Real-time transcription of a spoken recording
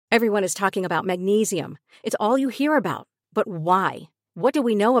Everyone is talking about magnesium. It's all you hear about. But why? What do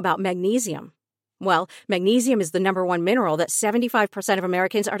we know about magnesium? Well, magnesium is the number one mineral that 75% of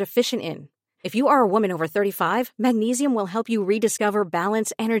Americans are deficient in. If you are a woman over 35, magnesium will help you rediscover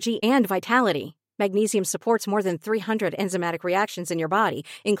balance, energy, and vitality. Magnesium supports more than 300 enzymatic reactions in your body,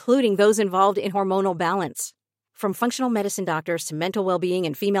 including those involved in hormonal balance. From functional medicine doctors to mental well-being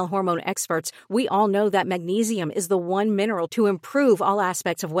and female hormone experts, we all know that magnesium is the one mineral to improve all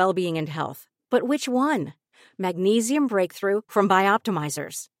aspects of well-being and health. But which one? Magnesium Breakthrough from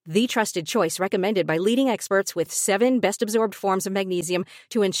Bioptimizers, the trusted choice recommended by leading experts with 7 best-absorbed forms of magnesium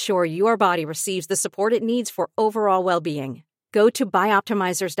to ensure your body receives the support it needs for overall well-being. Go to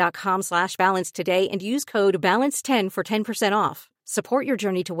bioptimizers.com/balance today and use code BALANCE10 for 10% off. Support your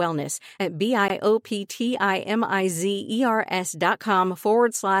journey to wellness at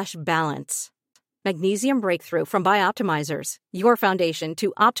bioptimizers.com/balance. Magnesium Breakthrough from Bioptimizers, your foundation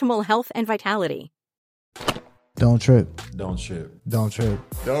to optimal health and vitality. Don't trip. Don't trip. Don't trip.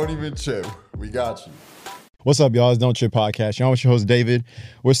 Don't even trip. We got you. What's up, y'all? It's Don't Trip Podcast. Y'all with your host, David.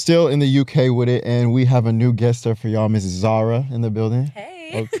 We're still in the UK with it, and we have a new guest star for y'all, Mrs. Zara, in the building. Hey.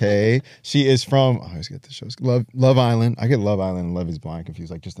 Okay. She is from, I always get the shows, Love Island. I get Love Island and Love is Blind confused,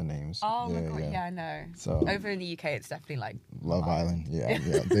 like just the names. Oh my God, yeah, I know. So over in the UK, it's definitely like Love Island. Yeah.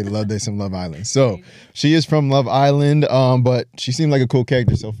 They love some Love Island. So she is from Love Island, but she seemed like a cool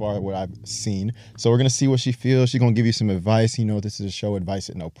character so far, what I've seen. So we're going to see what she feels. She's going to give you some advice. You know, this is a show, advice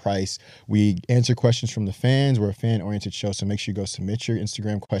at no price. We answer questions from the fans. We're a fan-oriented show, so make sure you go submit your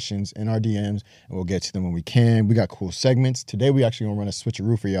Instagram questions in our DMs, and we'll get to them when we can. We got cool segments. Today, we actually going to run a switcheroo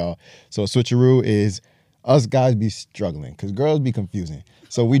for y'all. So a switcheroo is us guys be struggling because girls be confusing.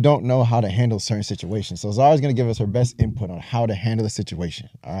 So we don't know how to handle certain situations. So Zara's going to give us her best input on how to handle the situation.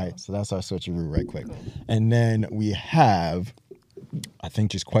 All right. So that's our switcheroo right quick. And then we have, I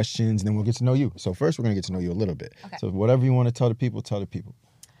think, just questions, and then we'll get to know you. So first, we're going to get to know you a little bit. Okay. So whatever you want to tell the people, tell the people.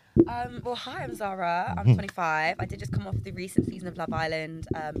 Well, hi, I'm Zara. I'm 25. I did just come off the recent season of Love Island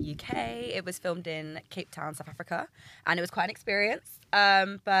UK. It was filmed in Cape Town, South Africa, and it was quite an experience.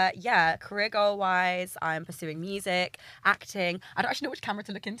 But yeah, career goal-wise, I'm pursuing music, acting. I don't actually know which camera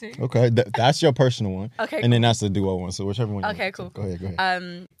to look into. Okay, that's your personal one. Okay, and then that's the duo one. So whichever one. Okay, cool. So go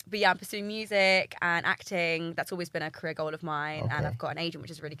ahead. But yeah, I'm pursuing music and acting. That's always been a career goal of mine, Okay. and I've got an agent,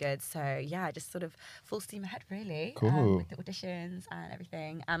 which is really good. So yeah, just sort of full steam ahead, really. Cool. With the auditions and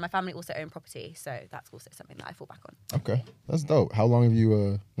everything. And my family also own property, so that's also something that I fall back on. Okay, that's dope. How long have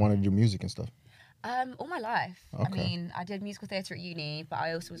you wanted to do music and stuff? All my life. Okay. I mean, I did musical theatre at uni, but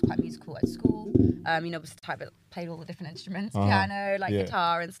I also was quite musical at school. Was the type that played all the different instruments, piano,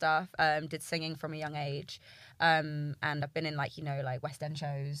 guitar and stuff. Did singing from a young age. And I've been in West End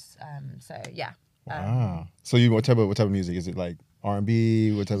shows. So yeah. Wow. So what type of music? Is it like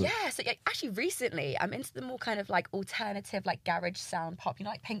R&B? What type of? Yeah, so actually recently I'm into the more kind of like alternative, like garage sound pop,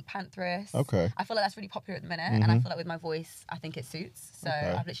 like Pink Panthers. Okay. I feel like that's really popular at the minute, and I feel like with my voice, I think it suits. So Okay.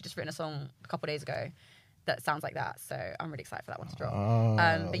 I've literally just written a song a couple of days ago that sounds like that. So I'm really excited for that one to drop.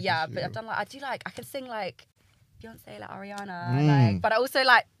 But I've done I can sing like Beyonce, like Ariana, but I also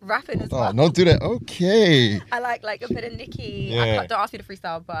like rapping as well. Oh, don't do that. Okay. I like a bit of Nicki. Yeah. Don't ask me to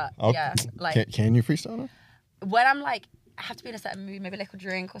freestyle, but yeah, like can you freestyle though? when I'm like, I have to be in a certain mood, maybe a little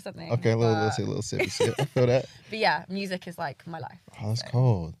drink or something. Okay, a little sip. I feel that. But yeah, music is like my life. Oh, that's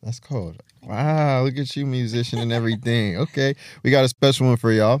cold. That's cold. Wow, look at you, musician and everything. Okay, we got a special one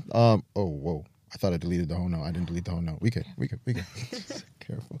for y'all. Whoa. I thought I deleted the whole note. I didn't delete the whole note. We could.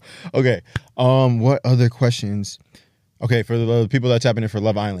 Careful. Okay. What other questions? Okay, for the people that tapping in for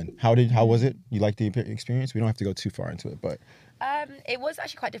Love Island, how was it? You liked the experience? We don't have to go too far into it, but it was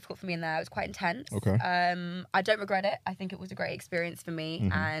actually quite difficult for me in there. It was quite intense. Okay. I don't regret it. I think it was a great experience for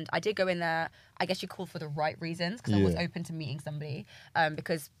me, and I did go in there, I guess you call for the right reasons, because I was open to meeting somebody,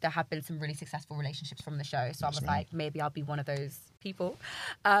 because there have been some really successful relationships from the show. So I was like, maybe I'll be one of those people.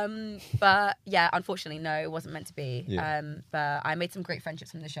 But yeah, unfortunately, no, it wasn't meant to be. Yeah. But I made some great friendships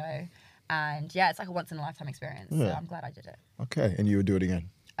from the show. And yeah, it's like a once in a lifetime experience. So I'm glad I did it. Okay, and you would do it again?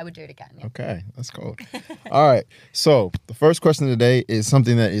 I would do it again. Yeah. Okay, that's cool. All right, so the first question today is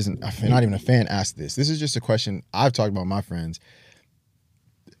something that not even a fan asked this. This is just a question I've talked about with my friends,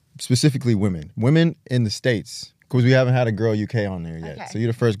 specifically women. Women in the States, because we haven't had a girl UK on there yet. Okay. So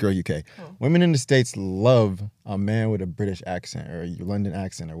you're the first girl UK. Cool. Women in the States love a man with a British accent or a London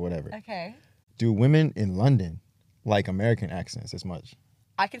accent or whatever. Okay. Do women in London like American accents as much?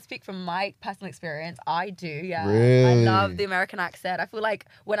 I can speak from my personal experience. I do, yeah. Really? I love the American accent. I feel like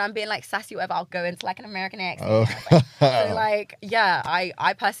when I'm being like sassy or whatever, I'll go into like an American accent. Oh. So like, yeah,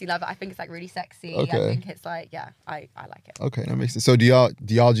 I personally love it. I think it's like really sexy. Okay. I think it's like, yeah, I like it. Okay, that makes sense. So do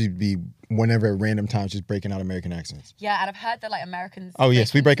y'all just be whenever at random times just breaking out American accents? Yeah, and I've heard that like Americans. Oh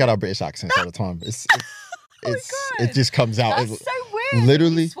yes, we break out our British accents all the time. It just comes out. That's so weird.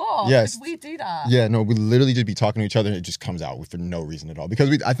 Literally, We swap, yes. 'cause we do that. Yeah, no, we literally just be talking to each other and it just comes out for no reason at all. Because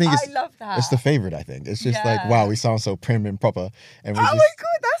I think I love that. it's the favorite, I think. It's just like, Yeah. wow, we sound so prim and proper. And we Oh just, my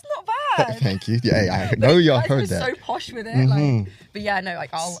god, that's not bad. Thank you. Yeah, I know y'all Guys heard were that. so posh with it. Mhm. Like, but yeah, no,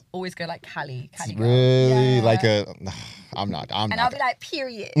 like I'll always go like Cali girl. Really? Yeah. Like I'm not. And I'll be like,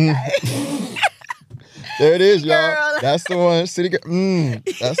 period. There it is, y'all. Girl. That's the one. City girl.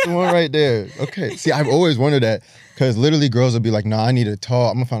 That's the one right there. Okay. See, I've always wondered that because literally girls will be like, "Nah, I need a tall.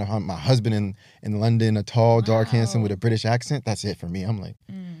 I'm gonna find my husband in London, a tall, dark, handsome with a British accent. That's it for me." I'm like,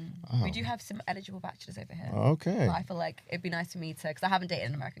 We do have some eligible bachelors over here. okay. But I feel like it'd be nice for me to, because I haven't dated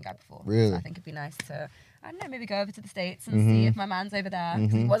an American guy before. Really? So I think it'd be nice to, I don't know, maybe go over to the States and see if my man's over there.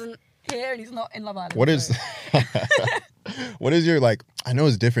 Because he wasn't here and he's not in Love Island. What is so. what is your like? I know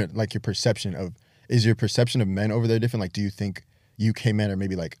it's different. Like your perception of of men over there different? Like, do you think UK men are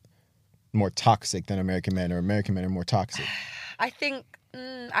maybe like more toxic than American men, or American men are more toxic? I think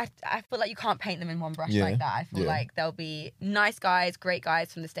I feel like you can't paint them in one brush Yeah. like that. I feel like there'll be nice guys, great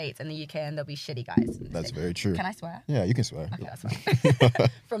guys from the States and the UK, and there'll be shitty guys. From the That's States. very true. Can I swear? Yeah, you can swear. Okay, that's fine.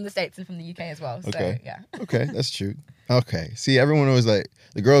 From the States and from the UK as well. So Okay. yeah. Okay, that's true. Okay. See, everyone always like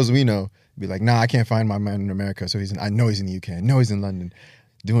the girls we know be like, "Nah, I can't find my man in America, so I know he's in the UK. I know he's in London,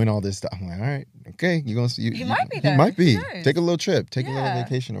 doing all this stuff." I'm like, all right, okay, you're gonna see. He might be He there. might be. Who knows? Take a little trip. Take a little Yeah.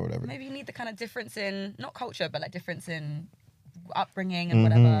 vacation or whatever. Maybe you need the kind of difference in not culture, but like difference in upbringing and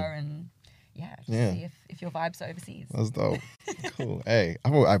whatever, and just Yeah. see if your vibes are overseas. That's dope. Cool. Hey,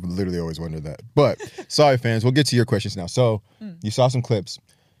 I've literally always wondered that. But sorry, fans. We'll get to your questions now. So you saw some clips.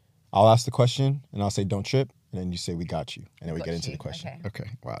 I'll ask the question and I'll say, "Don't trip," and then you say, "We got you," and then we Got get into you. the question. Okay.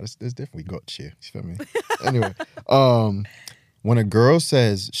 Wow, this different. We got you. You feel me? Anyway, when a girl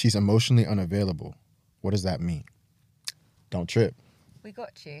says she's emotionally unavailable, what does that mean? Don't trip. We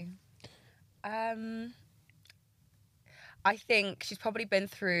got you. I think she's probably been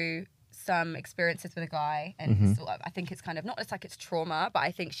through some experiences with a guy, and sort of, I think it's kind of not just like it's trauma, but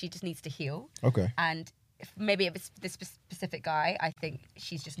I think she just needs to heal. Okay. And maybe if it's this specific guy, I think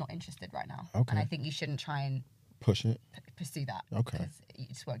she's just not interested right now. Okay. And I think you shouldn't try and Push it. pursue that. Okay. Because you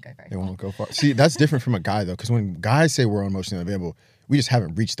just won't go very They far. won't go far. See, that's different from a guy though, because when guys say we're emotionally unavailable, we just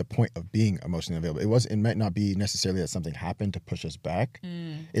haven't reached the point of being emotionally available. It might not be necessarily that something happened to push us back.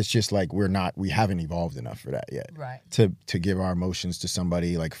 It's just like we haven't evolved enough for that yet. Right. To give our emotions to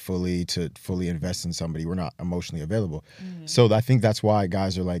somebody, like fully invest in somebody. We're not emotionally available. So I think that's why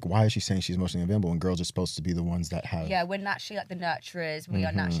guys are like, why is she saying she's emotionally available? And girls are supposed to be the ones that have. Yeah, we're naturally like the nurturers. We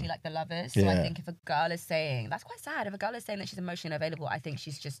are naturally like the lovers. So I Yeah. think if a girl is saying, that's quite sad. If a girl is saying that she's emotionally unavailable, I think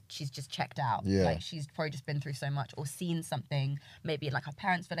she's just checked out. Yeah. Like she's probably just been through so much or seen something, maybe in like her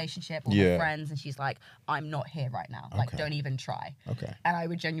parents' relationship or Yeah. her friends, and she's like, I'm not here right now. Like, Okay. don't even try. Okay. And I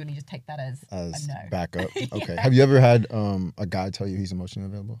would genuinely just take that as a no. backup. Okay. Yeah. Have you ever had a guy tell you he's emotionally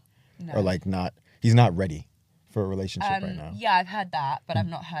available? No. Or like he's not ready for a relationship right now? Yeah, I've heard that, but I've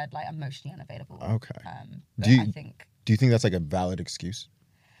not heard like emotionally unavailable. Okay. But Do you- I think that's like a valid excuse?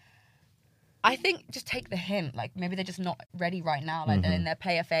 I think just take the hint. Like maybe they're just not ready right now. Like they're in their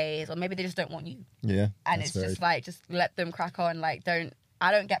player phase, or maybe they just don't want you. Yeah. And that's it's just like, just let them crack on. Like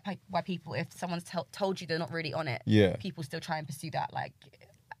I don't get why people, if someone's told you they're not really on it, Yeah. people still try and pursue that. Like,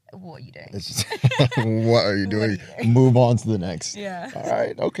 what are you doing? It's just, what are you doing? What are you doing? Move on to the next. Yeah. All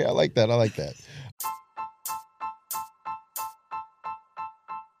right. Okay. I like that.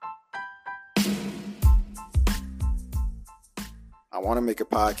 I want to make a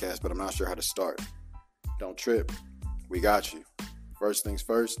podcast, but I'm not sure how to start. Don't trip. We got you. First things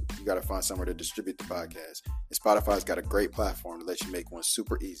first, you got to find somewhere to distribute the podcast. And Spotify's got a great platform to let you make one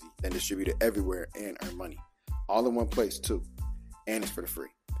super easy, then distribute it everywhere and earn money. All in one place, too. And it's for the free.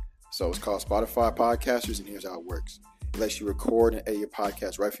 So it's called Spotify Podcasters, and here's how it works. It lets you record and edit your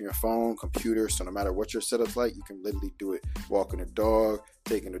podcast right from your phone, computer, so no matter what your setup's like, you can literally do it walking a dog,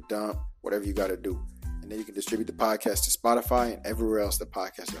 taking a dump, whatever you got to do. And then you can distribute the podcast to Spotify and everywhere else the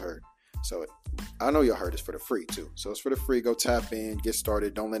podcast is heard. So I know y'all heard it's for the free too. So it's for the free. Go tap in, get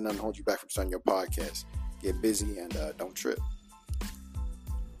started. Don't let nothing hold you back from starting your podcast. Get busy and don't trip.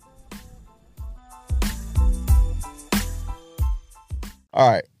 All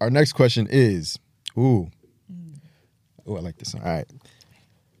right. Our next question is, I like this one. All right.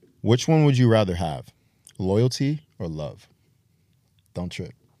 Which one would you rather have? Loyalty or love? Don't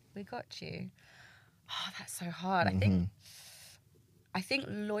trip. We got you. Oh, that's so hard. I think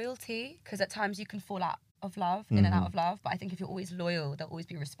loyalty, because at times you can fall out of love, in and out of love. But I think if you're always loyal, there'll always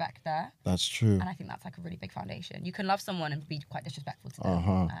be respect there. That's true. And I think that's like a really big foundation. You can love someone and be quite disrespectful to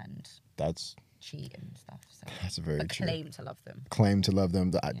them and that's cheat and stuff. So. That's very but true. Claim to love them. Claim to love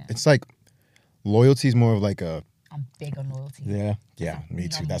them. It's like loyalty is more of like a. I'm big on loyalty. Yeah, me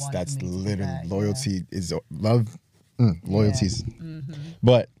too. That's me literally too. loyalty is love. Loyalty's,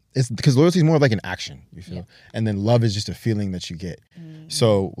 but it's because loyalty is more like an action. You feel, and then love is just a feeling that you get.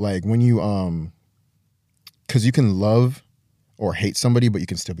 So like when you because you can love or hate somebody, but you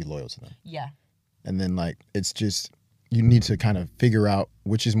can still be loyal to them. Yeah. And then like it's just you need to kind of figure out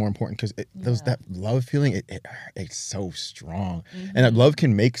which is more important because that love feeling it's so strong, and that love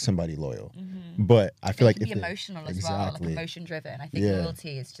can make somebody loyal. But I feel it like can be emotional as well, like emotion driven. I think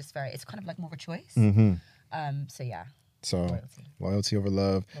loyalty is just it's kind of like more of a choice. So yeah. So loyalty over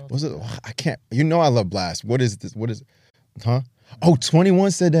love. Was it? I can't. You know I love Blast. What is this? What is? Huh? Oh,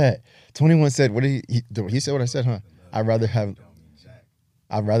 21 said that. 21 said what did he said what I said, huh? I'd rather have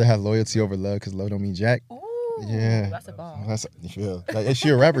loyalty over love because love don't mean jack. Ooh, yeah, that's a bar. You feel like is she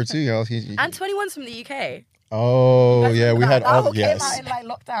a rapper too, y'all? And 21's from the UK. Oh yeah, we had all came out in like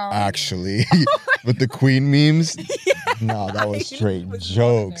lockdown. Actually, with the Queen memes. No, that was straight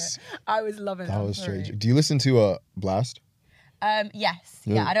jokes. I was loving that. That was straight. Do you listen to Blast? Yes.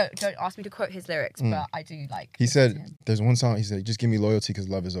 Really? Yeah, I don't ask me to quote his lyrics, but I do like. He said there's one song he said, just give me loyalty because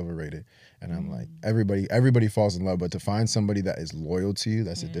love is overrated. And I'm like, everybody falls in love, but to find somebody that is loyal to you,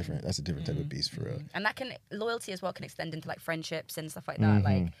 that's a different type of beast for real. And loyalty as well can extend into like friendships and stuff like that.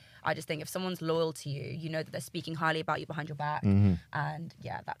 Like I just think if someone's loyal to you, you know that they're speaking highly about you behind your back. And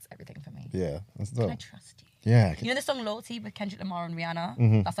yeah, that's everything for me. Yeah, that's dope. Can I trust you? Yeah. You know the song Loyalty with Kendrick Lamar and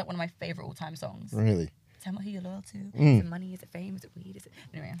Rihanna? That's like one of my favorite all-time songs. Really? Tell me who you're loyal to. Is it money? Is it fame? Is it weed? Is it...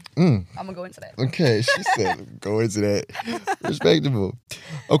 Anyway, I'm going to go into that. Okay, she said go into that. Respectable.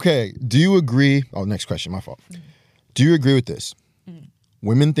 Okay, do you agree... Oh, next question, my fault. Do you agree with this?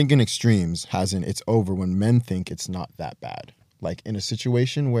 Women think in extremes, as in it's over when men think it's not that bad. Like in a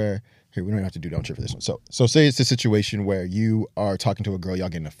situation where... Here, we don't have to do don't trip for this one. So say it's a situation where you are talking to a girl, y'all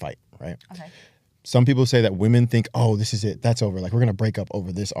get in a fight, right? Okay. Some people say that women think, oh, this is it. That's over. Like, we're going to break up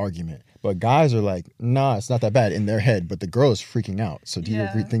over this argument. But guys are like, nah, it's not that bad in their head. But the girl is freaking out. So do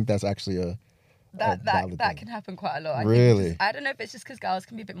you think that's actually a that can happen quite a lot. Really? I don't know if it's just because girls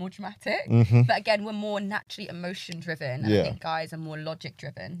can be a bit more dramatic. But again, we're more naturally emotion driven. And I think guys are more logic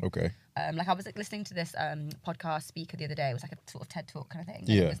driven. Okay. Like I was like listening to this podcast speaker the other day. It was like a sort of TED talk kind of thing.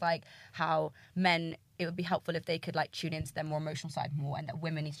 Yeah. It was like how men, it would be helpful if they could like tune into their more emotional side more, and that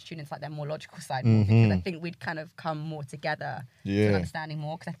women need to tune into like their more logical side more, because I think we'd kind of come more together to understanding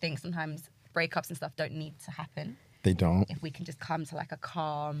more. Because I think sometimes breakups and stuff don't need to happen. They don't. If we can just come to like a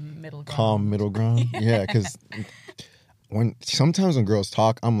calm middle ground. Calm middle ground. Yeah, because sometimes when girls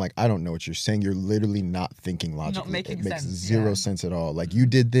talk, I'm like, I don't know what you're saying. You're literally not thinking logically. Not making sense. It makes sense, zero sense at all. Like, you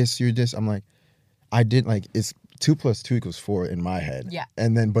did this, you're this. I'm like, I did, like, it's 2 + 2 = 4 in my head. Yeah.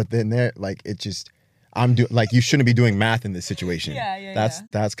 And then, but then there, like, it just, I'm doing, like, you shouldn't be doing math in this situation.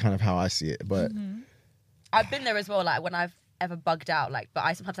 That's kind of how I see it. But I've been there as well, like, when I've ever bugged out, like, but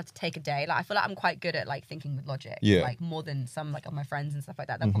I sometimes have to take a day. Like, I feel like I'm quite good at like thinking with logic, like more than some like of my friends and stuff like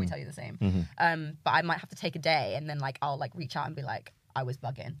that. They'll probably tell you the same. But I might have to take a day, and then like I'll like reach out and be like, I was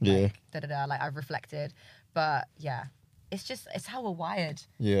bugging, like, like I've reflected. But yeah, it's how we're wired.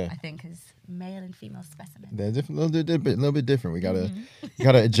 Yeah, I think as male and female specimen. They're different, a little bit different. We gotta you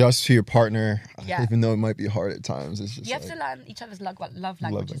gotta adjust to your partner, even though it might be hard at times. It's just you have to learn each other's love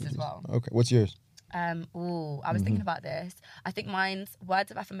languages as well. Okay, what's yours? I was thinking about this. I think mine's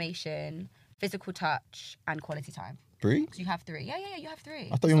words of affirmation, physical touch, and quality time. 3? So you have 3. Yeah, you have 3.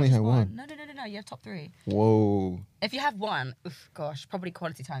 I thought you only had 1. No, you have top 3. Whoa. If you have 1, gosh, probably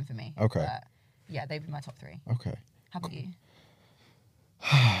quality time for me. Okay. But yeah, they'd be my top 3. Okay. How about you?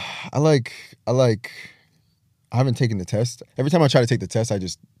 I haven't taken the test. Every time I try to take the test, I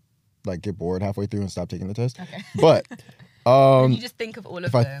just like get bored halfway through and stop taking the test. Okay. But you just think of all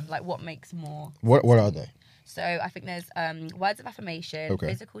of them, like what makes more. What are they? So I think there's words of affirmation,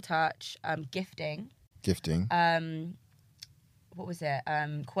 physical touch, gifting. What was it?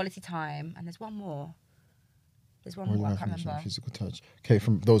 Quality time, and there's one more. I can't remember. Physical touch. Okay,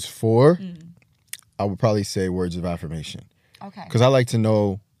 from those 4, I would probably say words of affirmation. Okay. Because I like to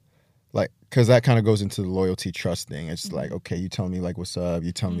know, like, because that kind of goes into the loyalty trust thing. It's like, okay, you tell me like what's up,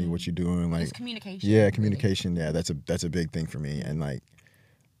 you tell me what you're doing, like it's communication. Yeah, communication. Really. Yeah, that's a big thing for me. And like,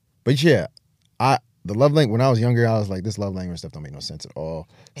 but yeah, the love language. When I was younger, I was like, this love language stuff don't make no sense at all.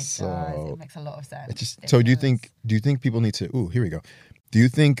 It does. It makes a lot of sense. Do you think people need to? Ooh, here we go. Do you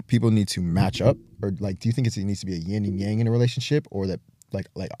think people need to match up, or like, do you think it needs to be a yin and yang in a relationship, or that like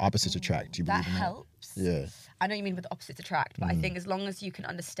opposites attract? Do you believe That in that? helps. Yeah. I know you mean with opposites attract, but I think as long as you can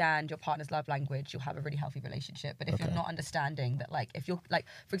understand your partner's love language, you'll have a really healthy relationship. But if you're not understanding that, like, if you're like,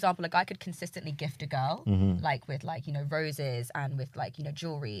 for example, a guy could consistently gift a girl, like with like, you know, roses and with like, you know,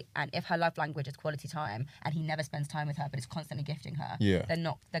 jewelry, and if her love language is quality time and he never spends time with her but is constantly gifting her,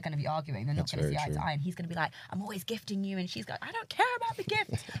 they're going to be arguing. They're not going to see eye to eye, and he's going to be like, I'm always gifting you, and she's like, I don't care about the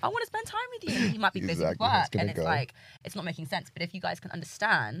gift. I want to spend time with you. And he might be busy with work, and it's like, it's not making sense. But if you guys can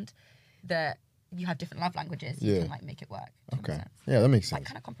understand that you have different love languages, you can like make it work. Okay. Yeah, that makes sense. Like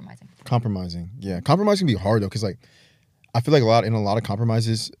kind of compromising. Compromising. Yeah. Compromising can be hard though, because like I feel like in a lot of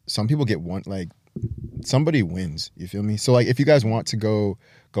compromises, some people get somebody wins. You feel me? So like if you guys want to go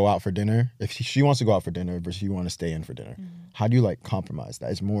out for dinner, if she wants to go out for dinner versus you want to stay in for dinner, how do you like compromise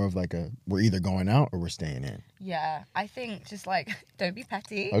that? It's more of like we're either going out or we're staying in. Yeah, I think just like don't be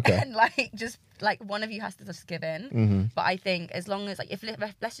petty. Okay. And like just like one of you has to just give in. But I think as long as like if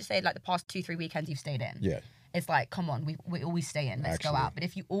let's just say like the past 2-3 weekends you've stayed in. Yeah. It's like, come on, we always stay in. Let's go out. But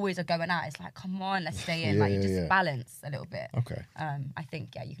if you always are going out, it's like, come on, let's stay in. Like you just balance a little bit. Okay. I think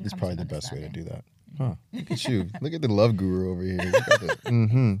you can. It's come probably to the best way to understanding. do that. Huh. Look at you. Look at the love guru over here.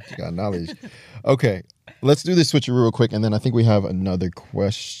 You got knowledge. Okay. Let's do this switcheroo real quick, and then I think we have another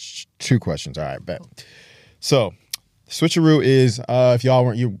two questions. All right, bet. So, switcheroo is, if y'all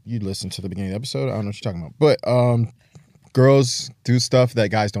weren't, you listened to the beginning of the episode, I don't know what you're talking about. But girls do stuff that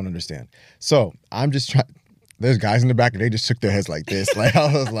guys don't understand. So, I'm just trying, there's guys in the back, and they just shook their heads like this. Like,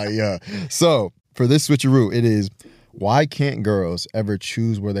 I was like, yeah. So, for this switcheroo, it is, why can't girls ever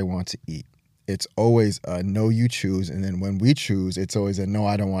choose where they want to eat? It's always a no, you choose, and then when we choose, it's always a no,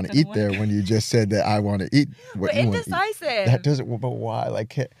 I don't want to eat there. When you just said that I want to eat what you want to eat. Indecisive. That doesn't. But why?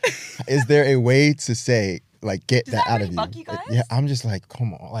 Like, is there a way to say like get Does that that out really of you? bug you guys? Yeah, I'm just like,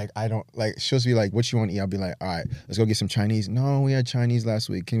 come on. Like, I don't like. She'll be like, what you want to eat? I'll be like, all right, let's go get some Chinese. No, we had Chinese last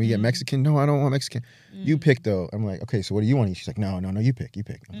week. Can we get Mexican? No, I don't want Mexican. You pick though. I'm like, okay, so what do you want to eat? She's like, no, you pick.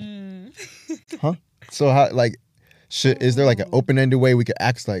 I'm like, huh? So how like. Is there like an open-ended way we could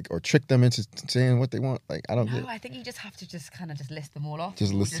ask like or trick them into saying what they want? Like I don't get. No, I think you just have to kind of list them all off.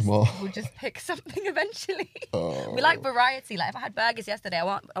 List them all. We'll just pick something eventually. Oh. We like variety. Like if I had burgers yesterday, I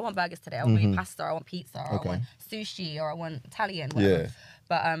want burgers today. I want maybe pasta, or I want pizza, or I want sushi, or I want Italian. Whatever. Yeah.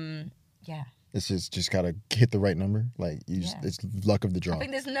 But yeah. It's just gotta hit the right number. Like it's luck of the draw. I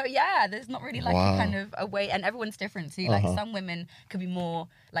think there's not really like a kind of a way, and everyone's different too. Like some women could be more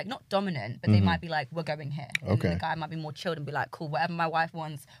like not dominant, but they might be like, we're going here. And the guy might be more chilled and be like, cool, whatever my wife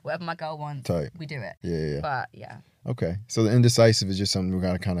wants, whatever my girl wants, we do it. Yeah. But yeah. Okay, so the indecisive is just something we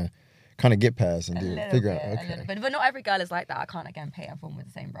gotta kind of get past and figure out. Okay. A little bit. But not every girl is like that. I can't again paint everyone with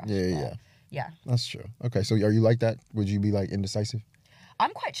the same brush. Yeah. That's true. Okay, so are you like that? Would you be like indecisive?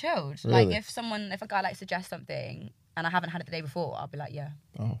 I'm quite chilled. Really? Like if a guy like suggests something and I haven't had it the day before, I'll be like, yeah.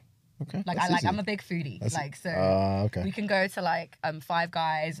 Oh, okay. Like I'm a big foodie. Okay. We can go to like Five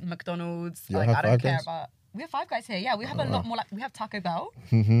Guys, McDonald's. You like have I don't Five care Guys? about. We have Five Guys here. Yeah, we have a lot more. Like we have Taco Bell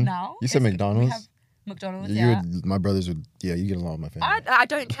now. You said McDonald's? We have McDonald's. My brothers would. Yeah, you get along with my family. I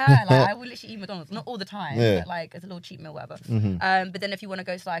don't care. Like I will literally eat McDonald's, not all the time, but like as a little cheap meal, whatever. But then if you want to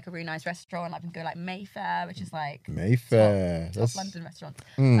go to like a really nice restaurant, like we can go like Mayfair, which is like top London restaurant,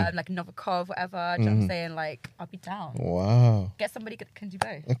 like Novikov, whatever. Do you know what I'm saying? Like I'll be down. Wow. Get somebody that can do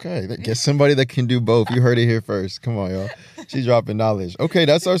both. Okay, get somebody that can do both. You heard it here first. Come on, y'all. She's dropping knowledge. Okay,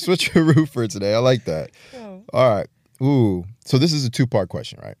 that's our switcheroo for today. I like that. Oh. All right. Ooh. So this is a 2-part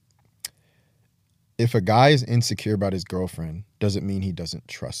question, right? If a guy is insecure about his girlfriend, does it mean he doesn't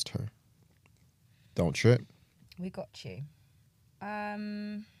trust her? Don't trip. We got you.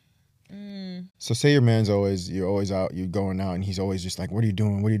 So say you're always out, you're going out, and he's always just like, what are you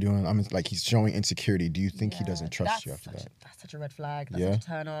doing? What are you doing? I mean, like he's showing insecurity. Do you think he doesn't trust you after that? That's such a red flag. That's such a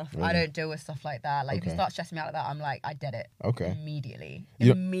turn off. Really? I don't deal with stuff like that. Like if you start stressing me out like that, I'm like, I did it. Okay. Immediately.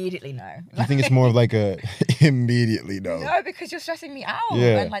 You Immediately no. You think it's more of like a immediately no? No, because you're stressing me out.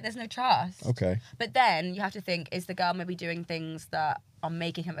 Yeah. And like there's no trust. Okay. But then you have to think, is the girl maybe doing things that are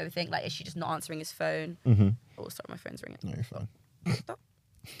making him overthink? Like is she just not answering his phone? Mm-hmm. Oh, sorry, my phone's ringing. No, you're fine.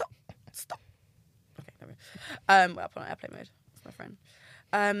 Stop. Okay, there we go. Well, I'll put on airplane mode. That's my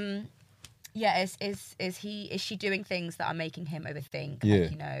friend. Yeah, is she doing things that are making him overthink? Yeah.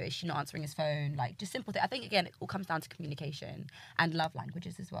 Like, you know, is she not answering his phone? Like just simple things. I think again, it all comes down to communication and love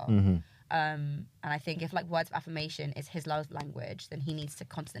languages as well. Mm-hmm. And I think if like words of affirmation is his love language, then he needs to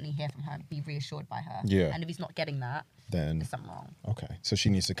constantly hear from her, be reassured by her. Yeah. And if he's not getting that, Then there's something wrong. Okay, so she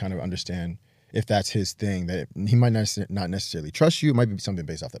needs to kind of understand if that's his thing, that he might not necessarily trust you. It might be something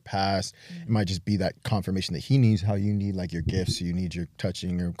based off the past. It might just be that confirmation that he needs, how you need like your gifts, you need your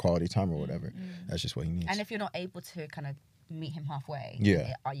touching, your quality time or whatever. That's just what he needs. And if you're not able to kind of meet him halfway,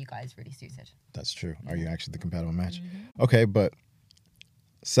 are you guys really suited? That's true. Are you actually the compatible match? Okay, but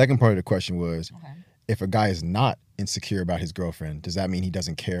second part of the question was, if a guy is not insecure about his girlfriend, does that mean he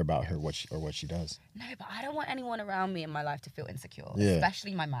doesn't care about her what she does? No, but I don't want anyone around me in my life to feel insecure,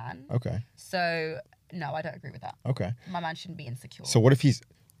 especially my man. Okay. So, no, I don't agree with that. Okay. My man shouldn't be insecure. So what if he's,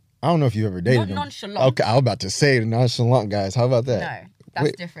 I don't know if you ever dated him. Nonchalant. Okay, I was about to say nonchalant, guys. How about that? No,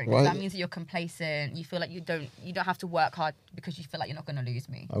 that's different. That means that you're complacent. You feel like you don't have to work hard because you feel like you're not going to lose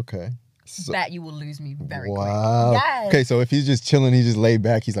me. Okay. So, bet you will lose me very quick. Wow. Yes. Okay, so if he's just chilling, he's just laid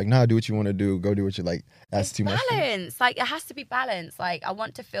back, he's like, nah, do what you want to do, go do what you like. That's it's too much. Balance. Like, it has to be balanced. Like, I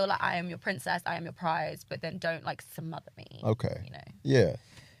want to feel like I am your princess, I am your prize, but then don't like smother me. Okay. You know. Yeah.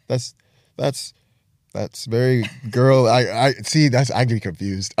 That's very girl. I see. I'd be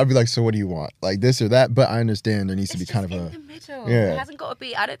confused. I'd be like, so what do you want? Like this or that? But I understand there needs to be kind of in a the middle. Yeah. It hasn't got to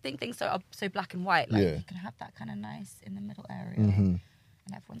be. I don't think things are so black and white. Like you can have that kind of nice in the middle area, and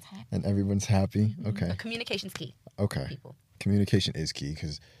everyone's happy. And everyone's happy. Okay. But communication's key. Okay. People. Communication is key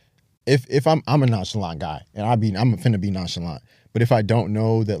because if I'm a nonchalant guy and I'm finna be nonchalant, but if I don't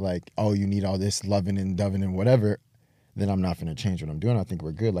know that like, oh, you need all this loving and doving and whatever, then I'm not going to change what I'm doing. I think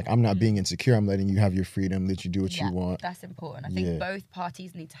we're good. Like, I'm not being insecure. I'm letting you have your freedom, let you do what you want. That's important. I think both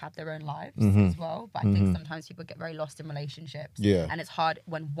parties need to have their own lives as well. But I think sometimes people get very lost in relationships. Yeah. And it's hard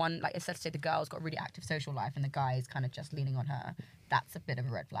when one, like, let's say the girl's got a really active social life and the guy is kind of just leaning on her. That's a bit of a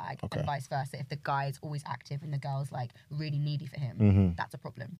red flag. Okay. And vice versa. If the guy is always active and the girl's, like, really needy for him, that's a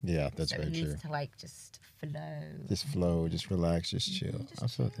problem. Yeah, that's very true. So it needs to, like, just flow. Just relax, just chill. I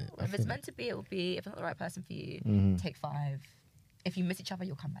feel that. If it's meant to be, it will be. If it's not the right person for you, take 5. If you miss each other,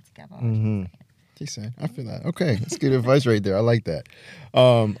 you'll come back together. Decent. I feel that. Okay, that's good advice right there. I like that.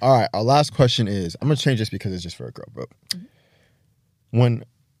 All right, our last question is, I'm going to change this because it's just for a girl, bro. When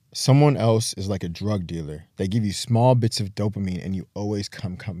someone else is like a drug dealer, they give you small bits of dopamine and you always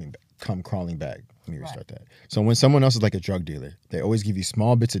come crawling back. Let me restart that. So when someone else is like a drug dealer, they always give you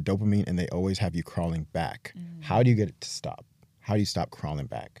small bits of dopamine and they always have you crawling back. How do you get it to stop? How do you stop crawling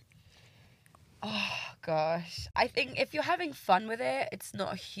back? Oh, gosh. I think if you're having fun with it, it's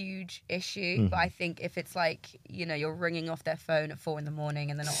not a huge issue. But I think if it's like, you know, you're ringing off their phone at 4 a.m. and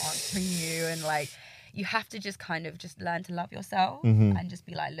they're not answering you, and like, you have to just kind of just learn to love yourself and just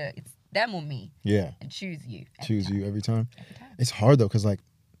be like, look, it's them or me. Yeah. And choose you. Every time. It's hard though, because like,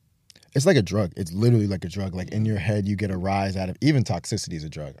 it's like a drug. It's literally like a drug. Like in your head, you get a rise out of, even toxicity is a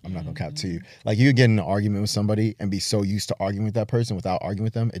drug. I'm not gonna cap to you. Like you get in an argument with somebody and be so used to arguing with that person without arguing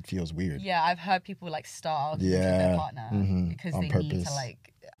with them, it feels weird. Yeah, I've heard people like start arguing with their partner because on they purpose. need to like,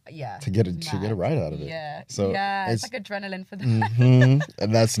 to get a ride out of it. Yeah. So it's like adrenaline for them.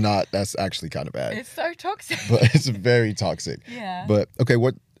 And that's actually kind of bad. It's so toxic. But it's very toxic. Yeah. But okay,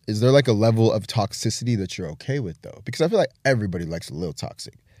 what is there like a level of toxicity that you're okay with though? Because I feel like everybody likes a little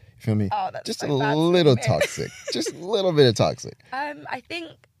toxic. You feel me? Oh, that's just so a bad little toxic. Just a little bit of toxic. I think,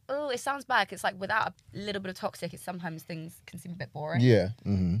 it sounds bad. It's like without a little bit of toxic, sometimes things can seem a bit boring. Yeah.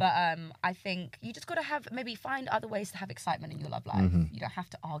 But I think you just got to maybe find other ways to have excitement in your love life. You don't have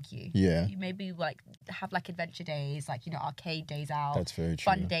to argue. Yeah. You maybe like have like adventure days, like, you know, arcade days out. That's very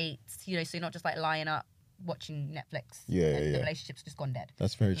true. Fun dates, you know, so you're not just like lying up watching Netflix. Yeah. The relationship's just gone dead.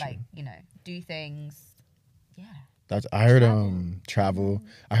 That's very true. Like, you know, do things. Yeah. I heard travel.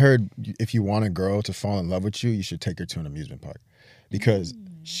 I heard if you want a girl to fall in love with you, you should take her to an amusement park, because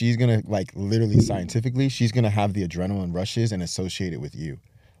she's gonna, like, literally scientifically, she's gonna have the adrenaline rushes and associate it with you.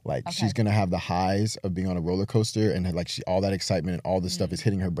 Like, she's gonna have the highs of being on a roller coaster, and like all that excitement and all this stuff is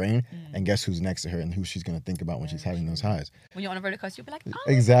hitting her brain. And guess who's next to her and who she's gonna think about when she's having those highs? When you're on a roller coaster, you'll be like, oh,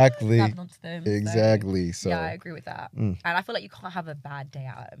 exactly. Them, exactly. So yeah, I agree with that. And I feel like you can't have a bad day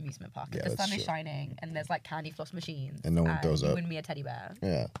out at an amusement park. If the sun is shining and there's like candy floss machines and no one throws up. You win me a teddy bear.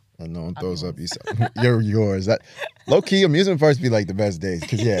 Yeah. And no one throws up. You're yours. That low key amusement parks be like the best days,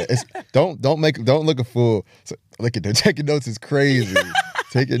 because it's don't look a fool. So, look at them taking notes is crazy.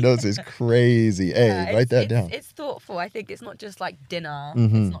 Taking notes is crazy. Hey, write that down. It's thoughtful. I think it's not just like dinner.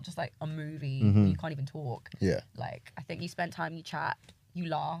 It's not just like a movie where you can't even talk. Yeah. Like, I think you spend time, you chat, you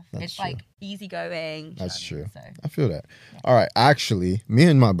laugh. That's true. Like easygoing. That's true. So, I feel that. Yeah. All right. Actually, me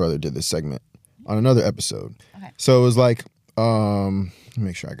and my brother did this segment on another episode. Okay. So it was like, let me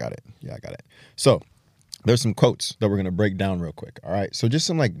make sure I got it. Yeah, I got it. So there's some quotes that we're going to break down real quick. All right. So just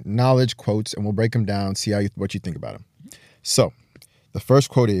some like knowledge quotes, and we'll break them down, see what you think about them. So the first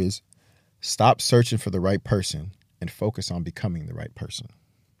quote is, stop searching for the right person and focus on becoming the right person.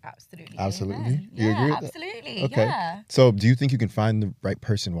 Absolutely. Absolutely. Amen. You Yeah, agree with that? absolutely. Okay. Yeah. So, do you think you can find the right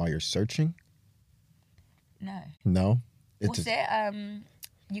person while you're searching? No. No. What's it?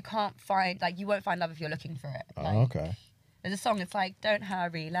 You can't find, like, you won't find love if you're looking for it. Like, Oh, okay. There's a song, it's like, don't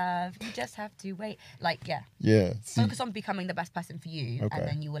hurry, love, you just have to wait. Like, yeah. Yeah. See, Focus on becoming the best person for you, Okay. and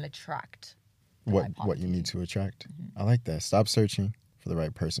then you will attract the what right partner what you for need to attract. I like that. Stop searching for the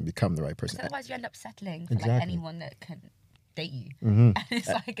right person. Become the right person. Because otherwise you end up settling for, Exactly. like, anyone that can date you. Mm-hmm. And it's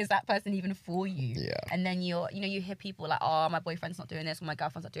like, is that person even for you? Yeah. And then you hear people like, oh, my boyfriend's not doing this, or my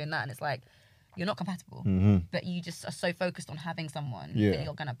girlfriend's not doing that. And it's like, you're not compatible. Mm-hmm. But you just are so focused on having someone Yeah. that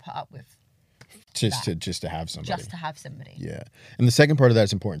you're going to put up with Just to have somebody. just to have somebody. Yeah. And the second part of that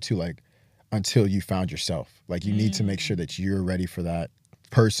is important too, like until you found yourself. Like you need to make sure that you're ready for that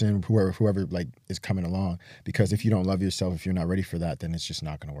person, whoever like is coming along. Because if you don't love yourself, if you're not ready for that, then it's just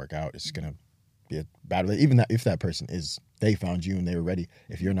not gonna work out. It's gonna be a bad even that if that person is they found you and they were ready,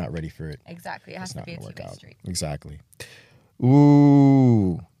 if you're not ready for it, Exactly. It has it's to not be a gonna work two-way out. street. Exactly.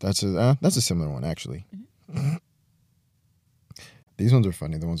 Ooh, that's a similar one actually. These ones are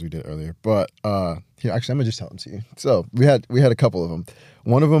funny, the ones we did earlier. But here, actually, I'm gonna just tell them to you. So we had a couple of them.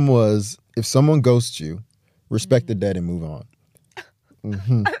 One of them was if someone ghosts you, respect the dead and move on.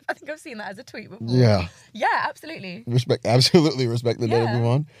 Mm-hmm. I think I've seen that as a tweet before. Yeah, Yeah, absolutely. absolutely respect the dead and move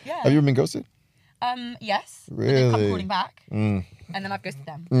on. Yeah. Have you ever been ghosted? Yes. But they've come Really? calling back, Mm. and then I've ghosted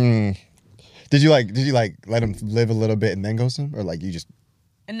them. Mm. Did you let them live a little bit and then ghost them, or like you just?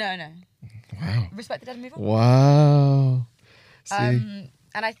 No. Wow. Respect the dead and move on. Wow. See.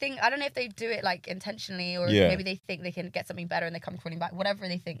 And I think, I don't know if they do it like intentionally, or Yeah. maybe they think they can get something better and they come crawling back. Whatever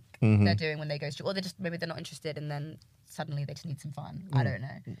they think Mm-hmm. they're doing when they ghost you, or maybe they're not interested, and then suddenly they just need some fun. I don't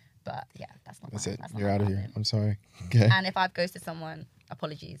know, but yeah, that's not. That's my, it. That's not You're my out of here. pattern. I'm sorry. Okay. And if I've ghosted someone,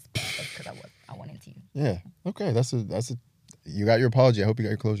 apologies, because I went into you. Yeah. Okay. That's a. You got your apology. I hope you got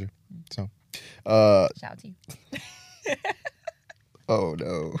your closure. So. Shout out to you. Oh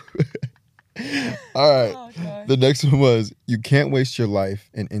no. All right. Oh, God. The next one was you can't waste your life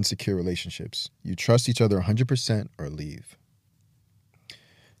in insecure relationships. You trust each other 100% or leave. Do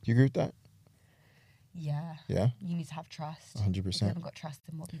you agree with that? Yeah. Yeah. You need to have trust. 100%. If you haven't got trust,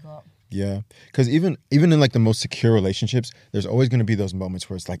 then what you got? Yeah. Because even in like the most secure relationships, there's always going to be those moments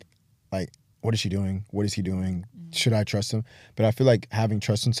where it's like, what is she doing? What is he doing? Should I trust him? But I feel like having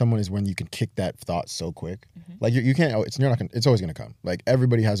trust in someone is when you can kick that thought so quick. Like you can't. It's always going to come. Like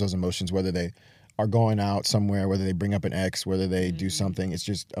everybody has those emotions, whether they are going out somewhere, whether they bring up an ex, whether they do something. It's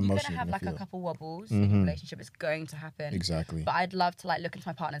just You're emotion. gonna have like feel a it. couple wobbles in your relationship. It's going to happen. Exactly. But I'd love to like look into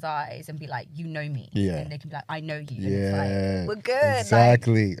my partner's eyes and be like, you know me. Yeah. And they can be like, I know you. And Yeah. it's like, we're good.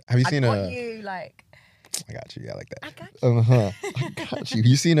 Exactly. Have you Like, seen I got you. Like, I got you. Yeah, I like that. I got you. I got you.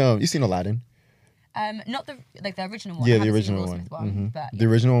 You seen Aladdin? Not the original one. Yeah, I the haven't seen original Will one. Smith one. Mhm. But The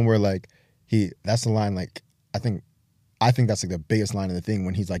original one where like that's the line like I think that's like the biggest line of the thing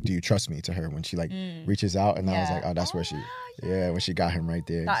when he's like, "Do you trust me?" to her when she like reaches out, and I was Yeah. like, "Oh, that's where she." Yeah, when she got him right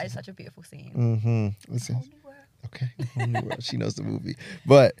there. that is such a beautiful scene. Mm-hmm. Listen. Whole new world. Okay, whole new world. She knows the movie.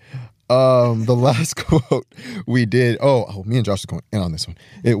 But the last quote we did. Oh, me and Josh was going in on this one.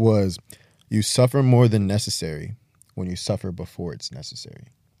 It was, "You suffer more than necessary when you suffer before it's necessary."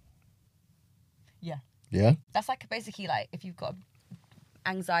 Yeah. Yeah. That's like basically like if you've got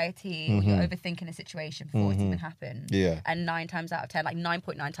anxiety or you're overthinking a situation before it's even happened. Yeah. And 9 times out of 10, like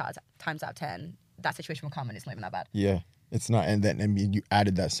 9.9 times out of 10, that situation will come and it's not even that bad. Yeah. It's not, and then you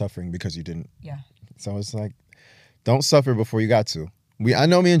added that suffering because you didn't. Yeah. So it's like, don't suffer before you got to. I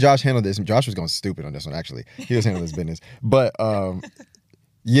know me and Josh handled this. Josh was going stupid on this one, actually. He was handling his business. But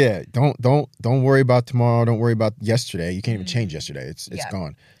yeah, don't worry about tomorrow. Don't worry about yesterday. You can't even change yesterday. It's Yeah.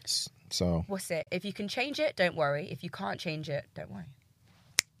 gone. So What's it? If you can change it, don't worry. If you can't change it, don't worry.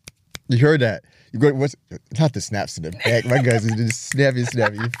 you heard that. You go. What's not the snaps to the back? My guys is just snappy.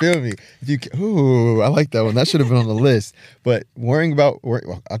 You feel me? Ooh, I like that one. That should have been on the list. But worrying about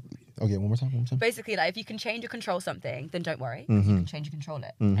okay, one more time. Basically, like if you can change or control something, then don't worry. Mm-hmm. You can change or control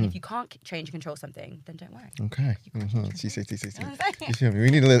it. And if you can't change or control something, then don't worry. Okay. See. You know what I'm You feel me? We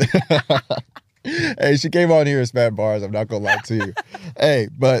need to live. Hey, she came on here and spat bars. I'm not gonna lie to you. Hey,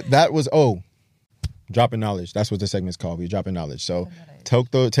 but that was dropping knowledge. That's what the segment's called. We're dropping knowledge. So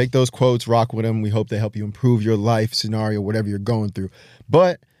take those quotes, rock with them. We hope they help you improve your life scenario, whatever you're going through.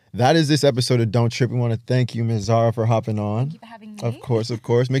 But that is this episode of Don't Trip. We want to thank you, Ms. Zara, for hopping on. Thank you for having me. Of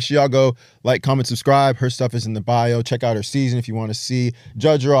course. Make sure y'all go like, comment, subscribe. Her stuff is in the bio. Check out her season if you want to see.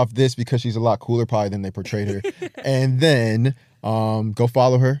 Judge her off this because she's a lot cooler probably than they portrayed her. And then go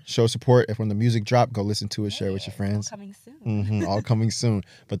follow her, show support. If when the music drop, go listen to it, share it with your friends. All coming soon. All coming soon.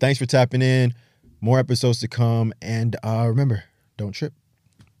 But thanks for tapping in. More episodes to come. And remember, don't trip.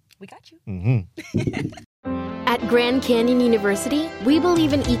 we got you. At Grand Canyon University, we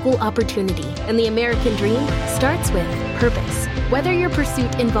believe in equal opportunity, and the American dream starts with purpose. Whether your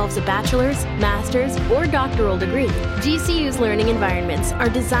pursuit involves a bachelor's, master's, or doctoral degree, GCU's learning environments are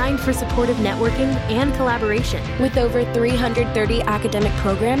designed for supportive networking and collaboration. With over 330 academic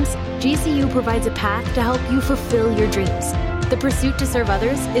programs, GCU provides a path to help you fulfill your dreams. The pursuit to serve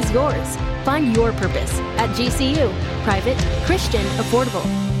others is yours. Find your purpose at GCU. Private, Christian, affordable.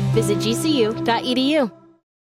 Visit gcu.edu.